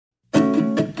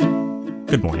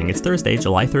Good morning, it's Thursday,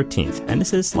 July 13th, and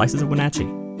this is Slices of Wenatchee.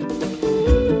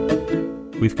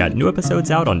 We've got new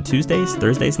episodes out on Tuesdays,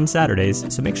 Thursdays, and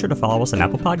Saturdays, so make sure to follow us on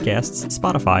Apple Podcasts,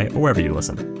 Spotify, or wherever you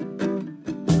listen.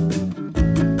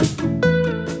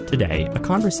 Today, a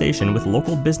conversation with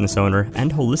local business owner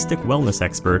and holistic wellness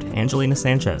expert Angelina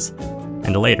Sanchez.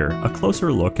 And later, a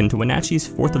closer look into Wenatchee's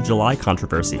 4th of July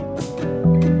controversy.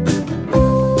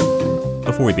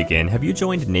 Before we begin, have you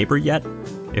joined Neighbor yet?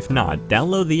 If not,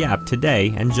 download the app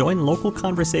today and join local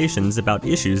conversations about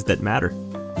issues that matter.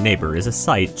 Neighbor is a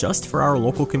site just for our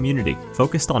local community,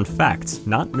 focused on facts,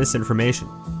 not misinformation.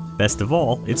 Best of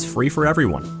all, it's free for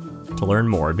everyone. To learn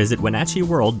more, visit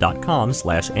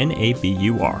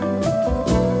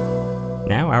wenatcheeworld.com/NABUR.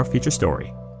 Now our feature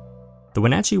story. The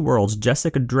Wenatchee World's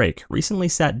Jessica Drake recently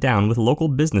sat down with local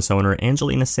business owner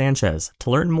Angelina Sanchez to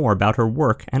learn more about her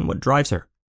work and what drives her.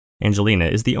 Angelina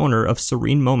is the owner of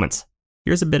Serene Moments.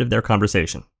 Here's a bit of their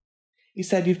conversation. You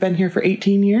said you've been here for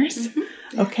 18 years?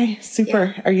 Mm-hmm. Okay,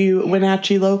 super. Yeah. Are you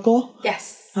Wenatchee local?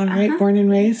 Yes. All right, born and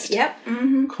raised? Yep.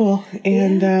 Mm-hmm. Cool.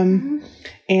 And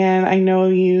and I know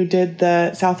you did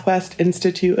the Southwest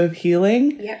Institute of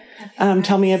Healing. Yep.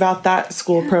 Tell me about that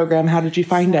school program. How did you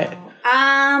find it?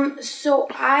 So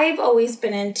I've always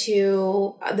been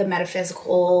into the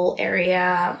metaphysical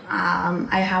area.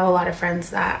 I have a lot of friends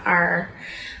that are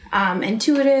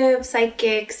intuitive,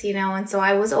 psychics, and so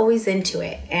I was always into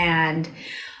it. And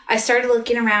I started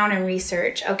looking around and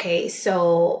research. Okay,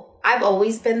 so I've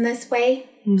always been this way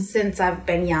since I've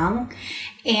been young.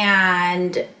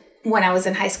 And when I was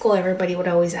in high school, everybody would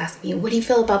always ask me, what do you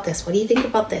feel about this? What do you think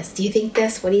about this? Do you think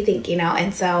this? What do you think?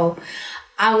 And so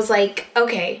I was like,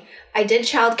 okay, I did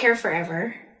childcare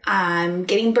forever. I'm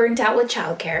getting burnt out with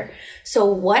childcare. So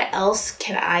what else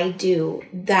can I do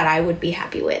that I would be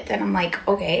happy with? And I'm like,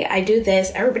 okay, I do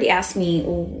this. Everybody asks me,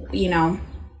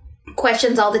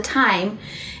 questions all the time.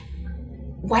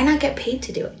 Why not get paid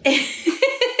to do it?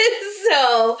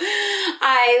 So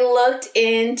I looked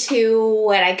into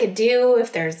what I could do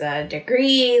if there's a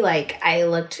degree. I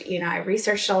looked, I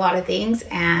researched a lot of things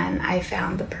and I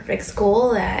found the perfect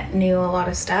school that knew a lot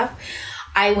of stuff.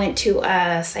 I went to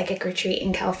a psychic retreat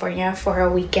in California for a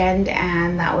weekend,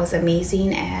 and that was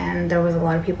amazing. And there was a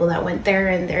lot of people that went there,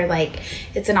 and they're like,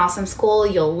 it's an awesome school.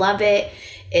 You'll love it.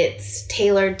 It's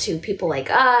tailored to people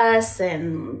like us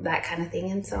and that kind of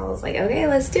thing. And so I was like, okay,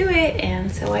 let's do it.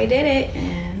 And so I did it.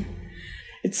 And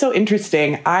it's so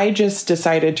interesting. I just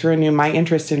decided to renew my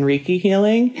interest in Reiki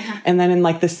healing. And then in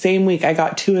the same week, I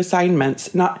got 2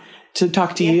 assignments, not to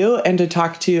talk to you and to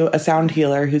talk to a sound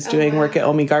healer who's doing work at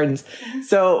Omi Gardens.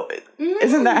 So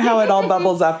isn't that how it all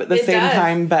bubbles up at the same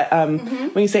time? But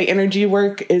when you say energy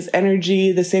work, is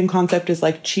energy the same concept as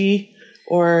chi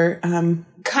or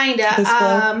kind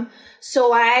of?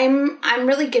 So I'm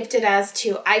really gifted as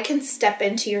to I can step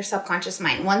into your subconscious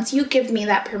mind. Once you give me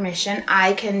that permission,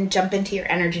 I can jump into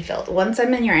your energy field. Once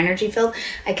I'm in your energy field,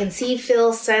 I can see,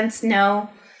 feel, sense, know.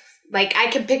 I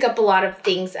can pick up a lot of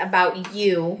things about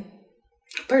you.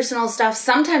 Personal stuff.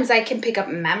 Sometimes I can pick up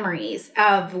memories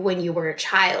of when you were a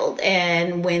child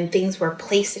and when things were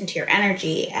placed into your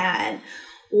energy and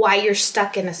why you're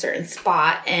stuck in a certain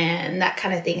spot and that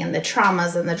kind of thing, and the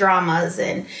traumas and the dramas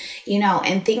and,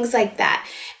 and things like that.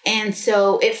 And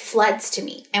so it floods to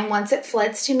me. And once it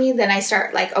floods to me, then I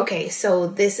start okay, so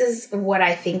this is what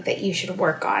I think that you should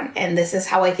work on. And this is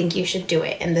how I think you should do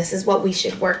it. And this is what we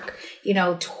should work,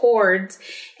 towards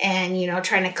and,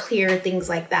 trying to clear things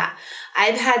like that.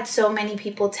 I've had so many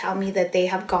people tell me that they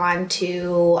have gone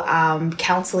to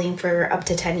counseling for up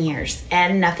to 10 years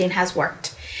and nothing has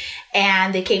worked.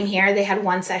 And they came here, they had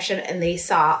one session and they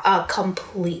saw a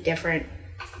complete different,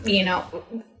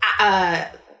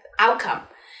 outcome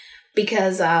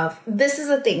because of, this is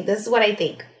the thing, this is what I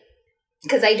think.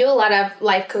 Because I do a lot of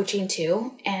life coaching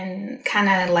too, and kind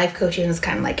of life coaching is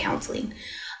kind of like counseling.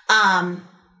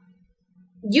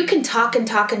 You can talk and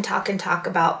talk and talk and talk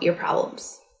about your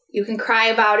problems. You can cry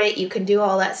about it. You can do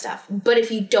all that stuff. But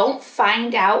if you don't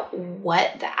find out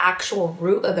what the actual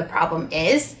root of the problem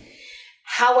is,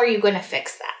 how are you going to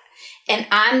fix that? And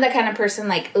I'm the kind of person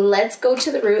let's go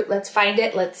to the root. Let's find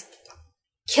it. Let's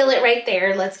kill it right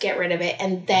there. Let's get rid of it.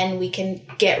 And then we can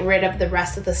get rid of the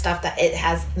rest of the stuff that it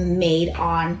has made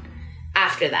on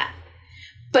after that.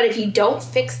 But if you don't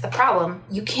fix the problem,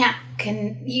 you're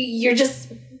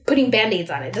just putting Band-Aids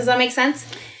on it. Does that make sense?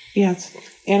 Yes.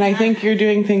 And I think you're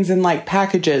doing things in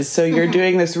packages. So you're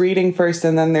doing this reading first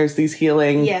and then there's these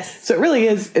healing. Yes. So it really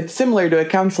it's similar to a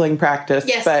counseling practice,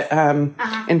 yes. But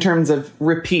in terms of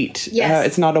repeat, yes.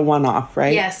 It's not a one-off,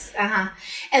 right? Yes.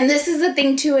 And this is the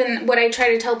thing too. And what I try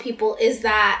to tell people is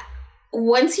that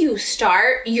once you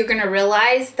start, you're going to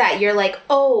realize that you're like,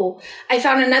 oh, I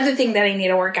found another thing that I need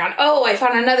to work on. Oh, I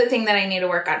found another thing that I need to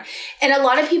work on. And a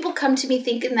lot of people come to me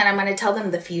thinking that I'm going to tell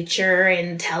them the future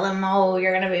and tell them, oh,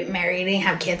 you're going to be married and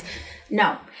have kids.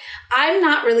 No, I'm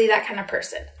not really that kind of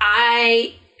person.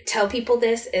 I tell people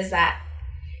this is that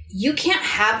you can't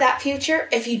have that future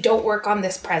if you don't work on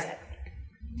this present.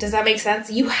 Does that make sense?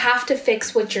 You have to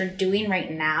fix what you're doing right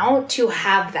now to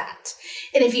have that.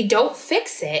 And if you don't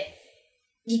fix it,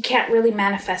 you can't really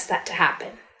manifest that to happen.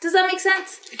 Does that make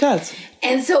sense? It does.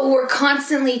 And so we're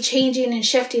constantly changing and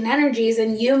shifting energies,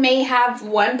 and you may have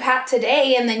one path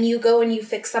today, and then you go and you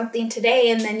fix something today,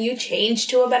 and then you change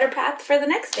to a better path for the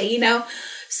next day, you know?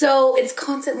 So it's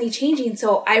constantly changing.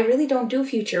 So I really don't do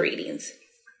future readings.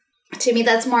 To me,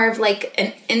 that's more of like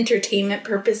an entertainment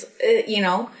purpose,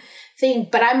 thing.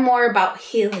 But I'm more about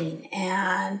healing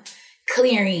and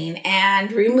clearing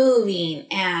and removing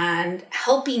and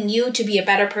helping you to be a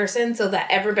better person so that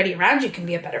everybody around you can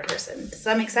be a better person. Does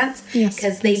that make sense? Yes.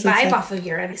 Because they vibe off of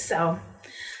your energy. So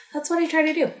that's what I try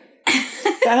to do.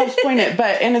 That helps point it.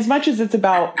 But in as much as it's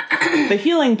about the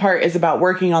healing part is about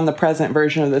working on the present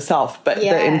version of the self, but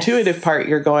the intuitive part,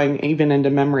 you're going even into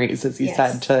memories, as you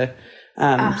said, to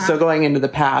so going into the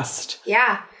past.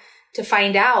 Yeah. To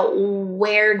find out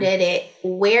where did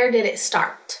it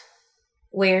start?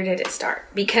 Where did it start?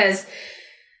 Because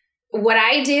what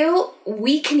I do,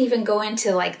 we can even go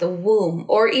into like the womb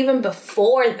or even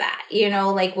before that,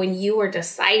 like when you were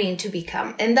deciding to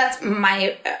become, and that's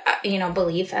my,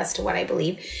 belief as to what I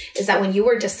believe is that when you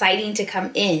were deciding to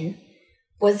come in,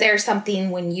 was there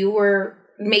something when you were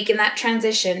making that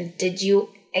transition, did you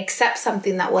accept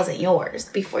something that wasn't yours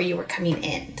before you were coming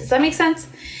in? Does that make sense?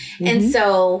 Mm-hmm. And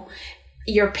so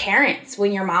your parents,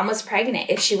 when your mom was pregnant,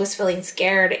 if she was feeling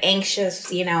scared,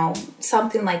 anxious,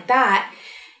 something like that,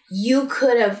 you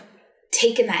could have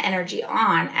taken that energy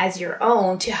on as your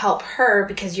own to help her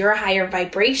because you're a higher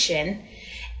vibration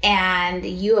and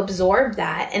you absorb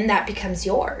that and that becomes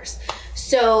yours.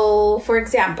 So, for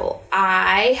example,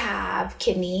 I have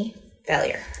kidney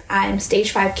failure. I'm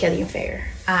stage 5 kidney failure.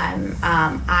 I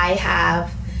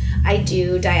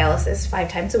do dialysis 5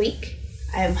 times a week.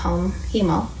 I'm home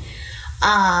hemo.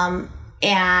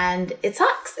 And it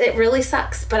sucks. It really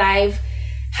sucks, but I've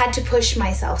had to push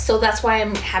myself. So that's why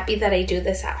I'm happy that I do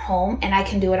this at home and I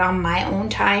can do it on my own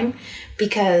time,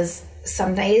 because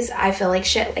some days I feel like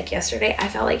shit. Like yesterday, I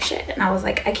felt like shit and I was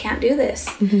like, I can't do this.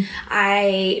 Mm-hmm.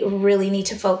 I really need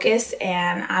to focus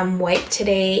and I'm wiped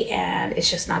today and it's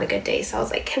just not a good day. So I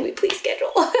was like, can we please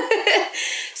schedule?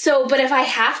 So, but if I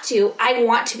have to, I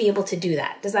want to be able to do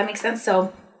that. Does that make sense?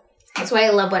 So that's why I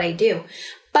love what I do.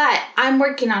 But I'm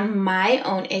working on my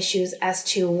own issues as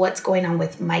to what's going on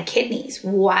with my kidneys.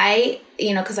 Why?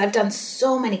 Because I've done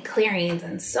so many clearings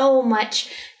and so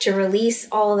much to release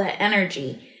all the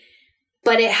energy,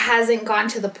 but it hasn't gone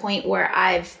to the point where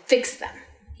I've fixed them.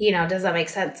 Does that make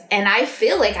sense? And I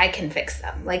feel like I can fix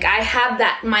them. Like I have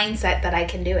that mindset that I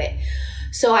can do it.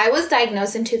 So I was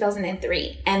diagnosed in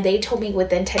 2003 and they told me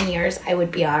within 10 years I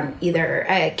would be on either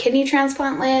a kidney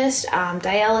transplant list,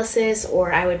 dialysis,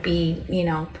 or I would be,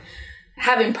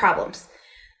 having problems.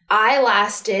 I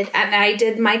lasted and I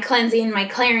did my cleansing, my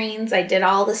clearings. I did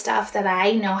all the stuff that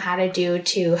I know how to do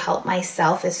to help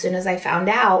myself as soon as I found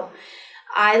out.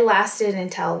 I lasted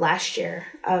until last year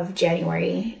of June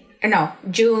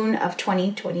of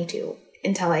 2022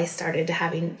 until I started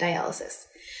having dialysis.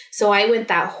 So I went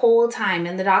that whole time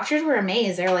and the doctors were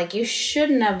amazed. They're like, you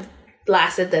shouldn't have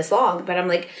lasted this long. But I'm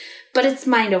like, but it's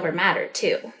mind over matter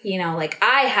too. Like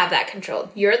I have that control.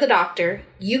 You're the doctor.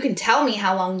 You can tell me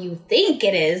how long you think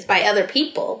it is by other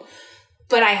people,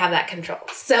 but I have that control.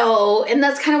 So, and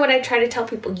that's kind of what I try to tell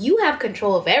people. You have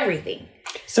control of everything.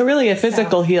 So really a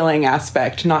physical healing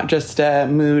aspect, not just a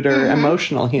mood or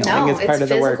emotional healing is part of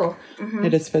the work. Mm-hmm.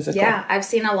 It is physical. Yeah, I've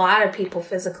seen a lot of people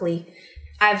physically.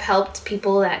 I've helped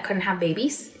people that couldn't have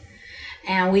babies.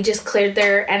 And we just cleared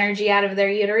their energy out of their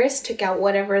uterus, took out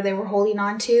whatever they were holding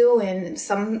on to. And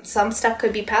some stuff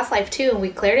could be past life too. And we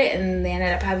cleared it and they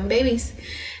ended up having babies.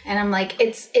 And I'm like,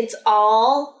 it's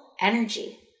all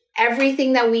energy.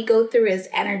 Everything that we go through is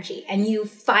energy. And you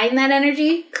find that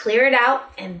energy, clear it out,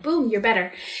 and boom, you're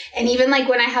better. And even like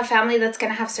when I have family that's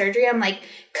going to have surgery, I'm like,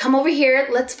 come over here.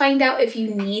 Let's find out if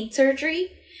you need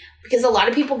surgery. Because a lot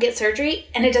of people get surgery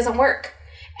and it doesn't work.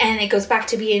 And it goes back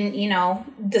to being,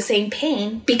 the same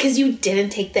pain because you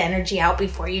didn't take the energy out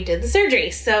before you did the surgery.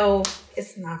 So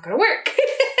it's not going to work.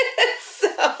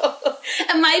 So,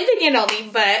 in my opinion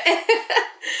only, but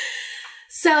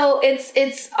so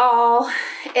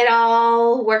it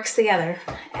all works together.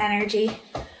 Energy.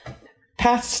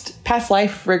 Past past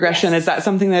life regression, is that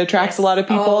something that attracts a lot of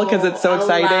people because it's so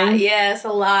exciting? Yes, a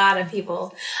lot of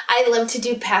people. I love to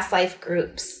do past life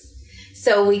groups.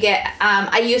 So we get,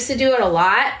 I used to do it a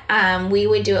lot. We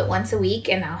would do it once a week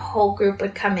and a whole group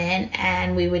would come in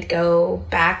and we would go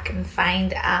back and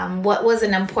find what was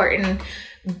an important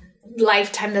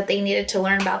lifetime that they needed to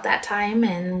learn about that time,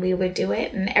 and we would do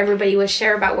it, and everybody would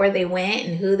share about where they went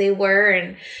and who they were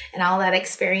and all that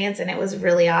experience, and it was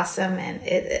really awesome, and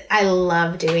I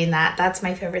love doing that. That's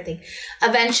my favorite thing.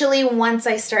 Eventually, once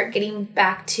I start getting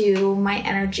back to my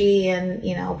energy and,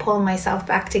 you know, pulling myself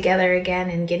back together again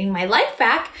and getting my life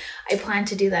back, I plan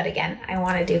to do that again. I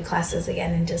want to do classes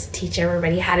again and just teach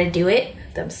everybody how to do it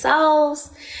themselves,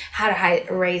 how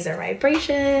to raise their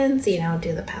vibrations, you know,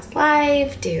 do the past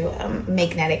life, do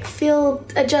magnetic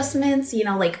field adjustments, you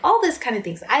know, like all this kind of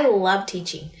things. I love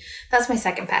teaching. That's my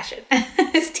second passion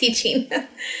is teaching.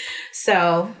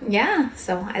 So yeah,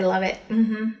 so I love it.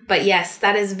 But yes,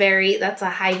 that's a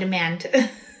high demand.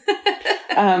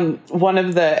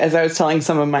 As I was telling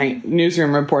some of my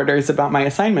newsroom reporters about my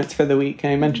assignments for the week,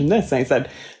 and I mentioned this, and I said,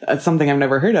 something I've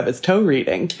never heard of is toe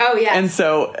reading. Oh, yeah. And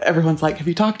so everyone's like, have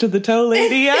you talked to the toe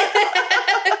lady yet?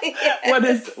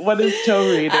 Yes. What is toe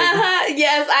reading?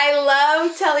 Yes, I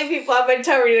love telling people I'm a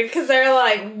toe reader because they're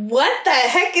like, what the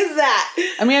heck is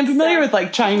that? I mean, I'm familiar with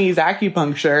like Chinese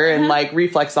acupuncture and like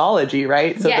reflexology,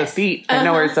 right? So the feet, I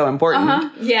know are so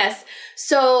important. Yes.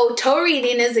 So toe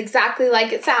reading is exactly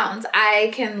like it sounds.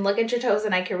 I can look at your toes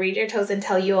and I can read your toes and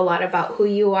tell you a lot about who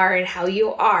you are and how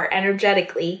you are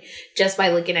energetically just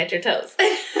by looking at your toes.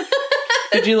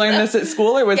 Did you learn this at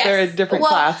school, or was there a different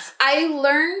class? I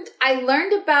learned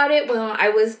about it when I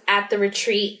was at the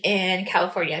retreat in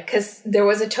California, because there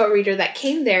was a toe reader that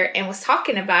came there and was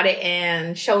talking about it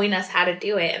and showing us how to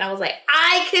do it. And I was like,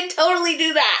 I can totally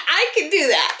do that. I can do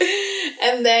that.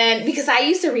 And then, because I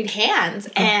used to read hands,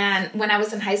 and when I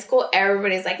was in high school,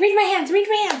 everybody's like, read my hands, read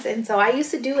my hands. And so I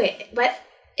used to do it, but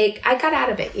I got out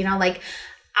of it, you know, like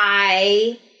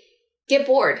I get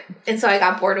bored. And so I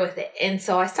got bored with it. And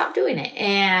so I stopped doing it.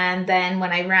 And then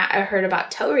when I heard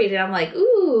about toe reading, I'm like,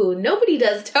 ooh, nobody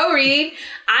does toe reading.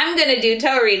 I'm going to do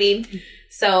toe reading.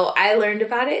 So I learned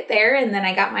about it there. And then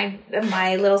I got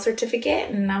my little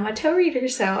certificate, and I'm a toe reader.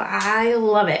 So I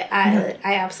love it. I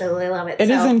absolutely love it. It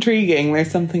is intriguing.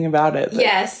 There's something about it.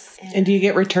 Yes. And do you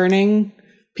get returning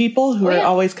people who are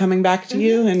always coming back to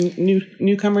you, and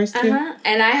newcomers too?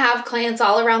 And I have clients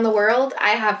all around the world.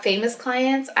 I have famous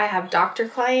clients. I have doctor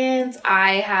clients.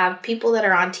 I have people that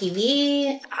are on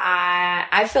TV.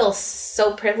 I feel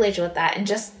so privileged with that. And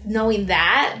just knowing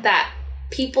that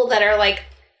people that are like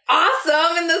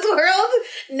awesome in this world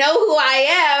know who I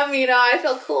am, you know, I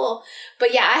feel cool.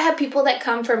 But yeah, I have people that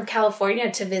come from California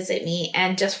to visit me,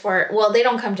 and they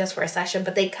don't come just for a session,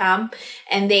 but they come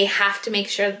and they have to make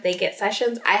sure that they get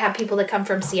sessions. I have people that come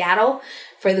from Seattle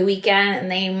for the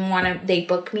weekend and they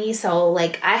book me. So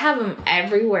like I have them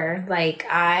everywhere. Like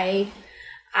I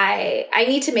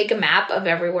need to make a map of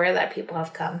everywhere that people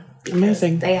have come.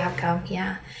 Amazing. They have come.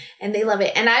 Yeah. And they love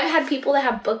it. And I've had people that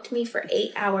have booked me for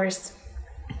 8 hours.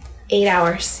 8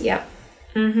 hours. Yep.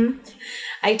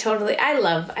 I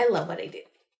love what I do.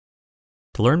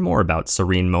 To learn more about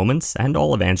Serene Moments and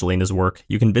all of Angelina's work,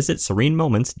 you can visit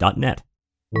serenemoments.net.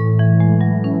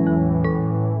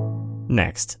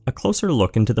 Next, a closer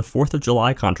look into the 4th of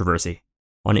July controversy.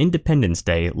 On Independence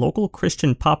Day, local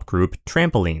Christian pop group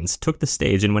Trampolines took the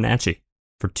stage in Wenatchee.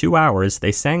 For 2 hours,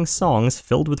 they sang songs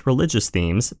filled with religious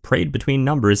themes, prayed between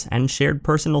numbers, and shared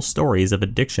personal stories of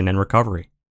addiction and recovery.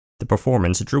 The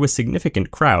performance drew a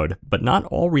significant crowd, but not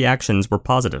all reactions were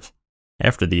positive.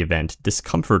 After the event,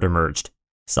 discomfort emerged.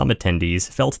 Some attendees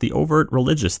felt the overt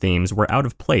religious themes were out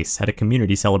of place at a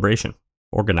community celebration.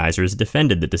 Organizers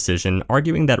defended the decision,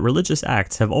 arguing that religious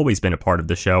acts have always been a part of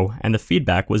the show, and the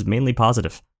feedback was mainly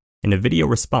positive. In a video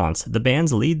response, the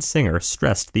band's lead singer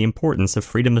stressed the importance of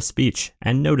freedom of speech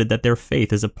and noted that their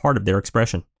faith is a part of their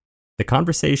expression. The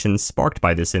conversation sparked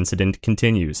by this incident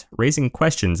continues, raising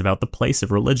questions about the place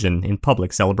of religion in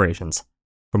public celebrations.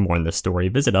 For more on this story,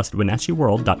 visit us at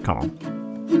WenatcheeWorld.com.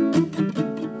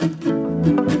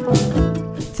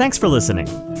 Thanks for listening.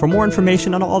 For more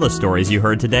information on all the stories you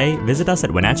heard today, visit us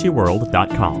at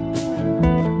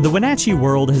WenatcheeWorld.com. The Wenatchee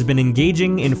World has been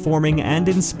engaging, informing, and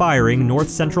inspiring North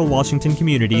Central Washington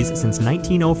communities since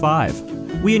 1905.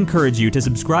 We encourage you to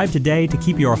subscribe today to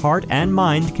keep your heart and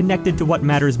mind connected to what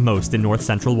matters most in North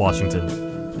Central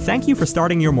Washington. Thank you for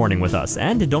starting your morning with us,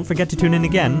 and don't forget to tune in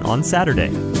again on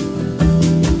Saturday.